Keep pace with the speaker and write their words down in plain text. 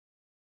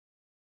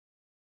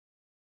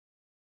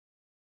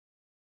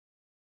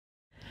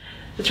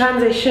The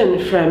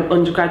transition from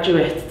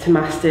undergraduate to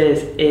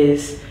masters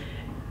is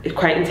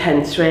quite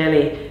intense,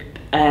 really.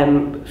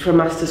 For a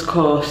master's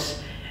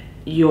course,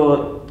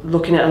 you're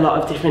looking at a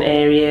lot of different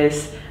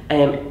areas,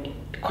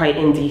 quite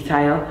in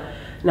detail.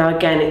 Now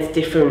again, it's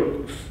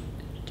different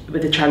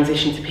with the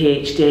transition to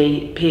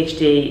PhD.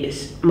 PhD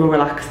is more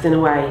relaxed in a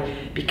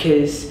way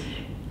because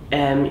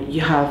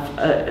you have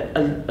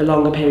a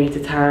longer period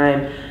of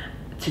time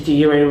to do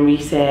your own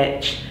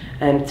research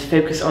and to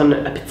focus on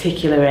a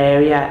particular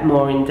area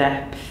more in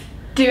depth.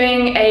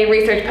 Doing a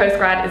research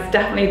postgrad is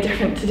definitely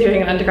different to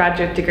doing an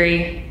undergraduate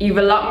degree. You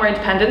have a lot more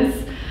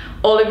independence.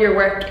 All of your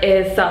work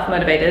is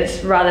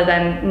self-motivated rather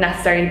than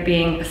necessarily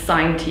being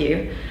assigned to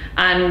you.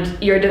 And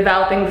you're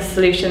developing the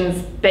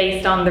solutions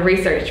based on the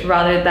research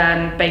rather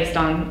than based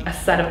on a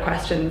set of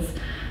questions.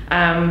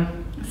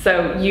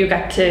 So you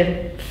get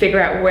to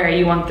figure out where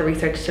you want the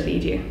research to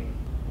lead you.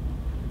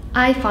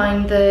 I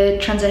find the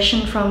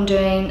transition from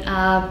doing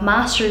a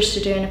master's to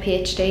doing a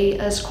PhD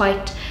as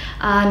quite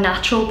a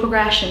natural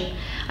progression.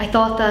 I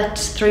thought that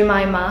through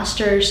my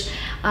master's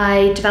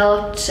I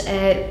developed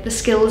the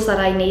skills that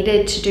I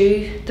needed to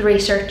do the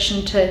research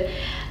and to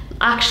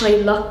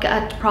actually look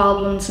at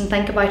problems and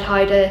think about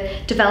how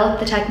to develop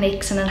the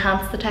techniques and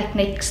enhance the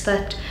techniques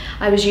that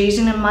I was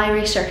using in my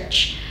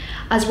research.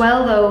 As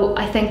well though,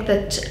 I think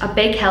that a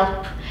big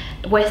help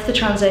with the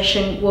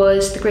transition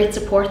was the great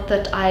support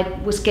that I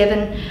was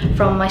given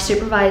from my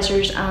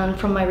supervisors and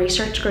from my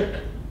research group.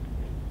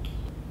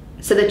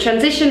 So the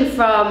transition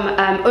from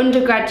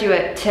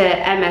undergraduate to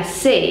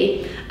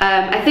MSc,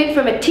 I think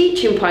from a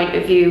teaching point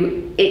of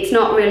view, it's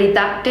not really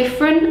that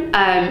different.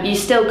 You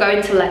still go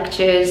into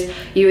lectures,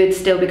 you would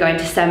still be going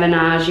to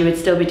seminars, you would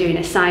still be doing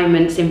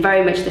assignments in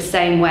very much the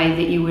same way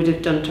that you would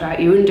have done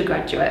throughout your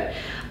undergraduate.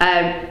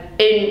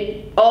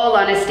 In all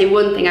honesty,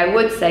 one thing I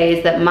would say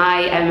is that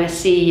my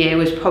MSc year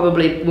was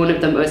probably one of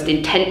the most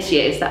intense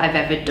years that I've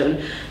ever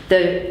done.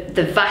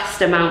 The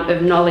vast amount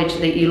of knowledge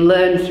that you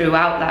learn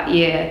throughout that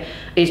year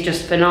is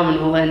just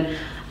phenomenal,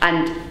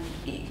 and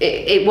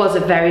it was a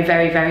very,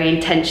 very, very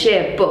intense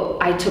year, but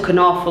I took an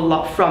awful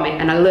lot from it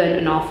and I learned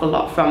an awful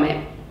lot from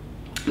it.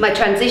 My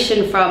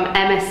transition from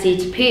MSc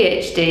to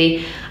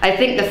PhD, I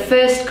think the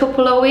first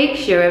couple of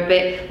weeks you're a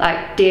bit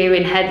like deer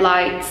in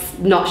headlights,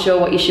 not sure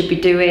what you should be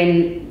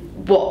doing,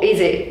 what is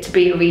it to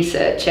be a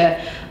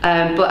researcher.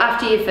 But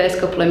after your first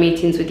couple of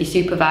meetings with your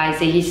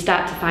supervisor, you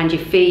start to find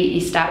your feet,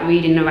 you start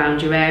reading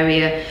around your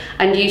area,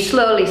 and you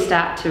slowly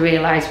start to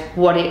realise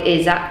what it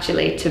is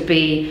actually to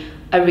be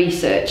a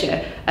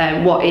researcher,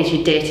 what is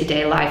your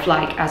day-to-day life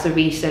like as a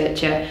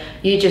researcher.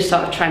 You just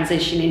sort of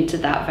transition into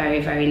that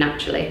very, very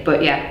naturally.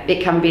 But yeah,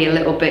 it can be a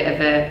little bit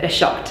of a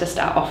shock to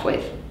start off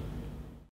with.